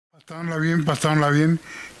Pasándola bien.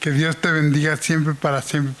 Que Dios te bendiga siempre, para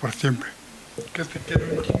siempre, por siempre. Que te quiero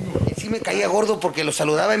un chingo. Sí me caía gordo porque lo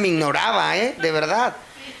saludaba y me ignoraba, de verdad.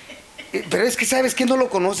 Pero es que sabes que no lo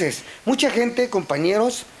conoces. Mucha gente,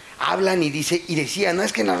 compañeros, hablan y decían, no,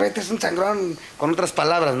 es que Norbete es un sangrón, con otras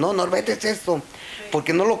palabras, no, Norbete es esto,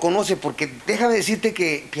 porque no lo conoce, porque déjame decirte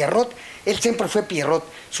que Pierroth, él siempre fue Pierroth.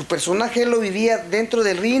 Su personaje él lo vivía dentro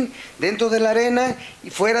del ring, dentro de la arena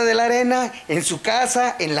y fuera de la arena, en su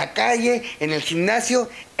casa, en la calle, en el gimnasio.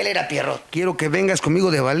 Él era Pierroth. Quiero que vengas conmigo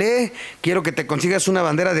de ballet, quiero que te consigas una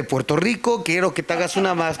bandera de Puerto Rico, quiero que te hagas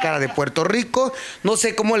una máscara de Puerto Rico. No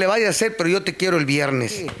sé cómo le vaya a hacer, pero yo te quiero el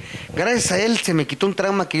viernes. Sí. Gracias a él se me quitó un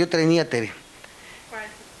trauma que yo tenía, Tere. ¿Cuál?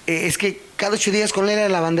 Es que cada 8 días con él era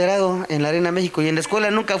el abanderado en la Arena México y en la escuela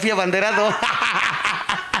nunca fui abanderado.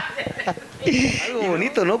 Algo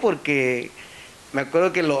bonito, ¿no? Porque me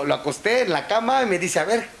acuerdo que lo acosté en la cama y me dice, a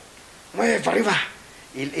ver, mueve para arriba.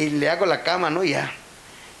 Y le hago la cama, ¿no? Y ya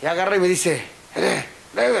agarra y me dice,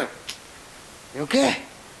 digo, ¿qué?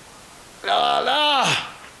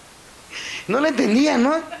 No le entendía,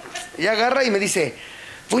 ¿no? Y agarra y me dice,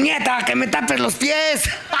 puñeta, que me tapes los pies.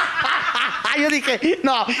 Yo dije,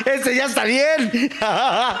 no, ese ya está bien.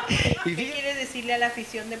 ¿Qué quieres decirle a la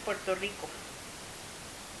afición de Puerto Rico?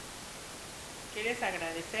 ¿Quieres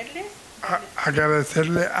agradecerles?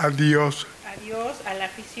 Agradecerle a Dios. A Dios, a la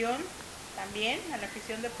afición también, a la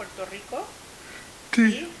afición de Puerto Rico.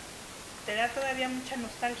 Sí. Te da todavía mucha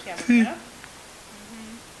nostalgia, ¿verdad?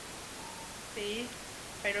 Sí. Sí,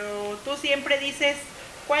 pero tú siempre dices,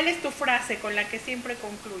 ¿cuál es tu frase con la que siempre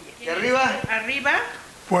concluyes? ¿De arriba? Arriba.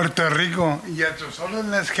 Puerto Rico. Y a tus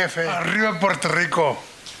órdenes, jefe. Arriba, Puerto Rico.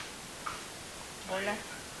 Hola.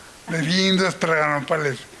 De lindos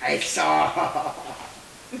estraganopales. ¡Eso!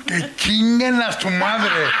 Que chinguen a su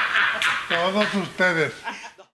madre. Todos ustedes.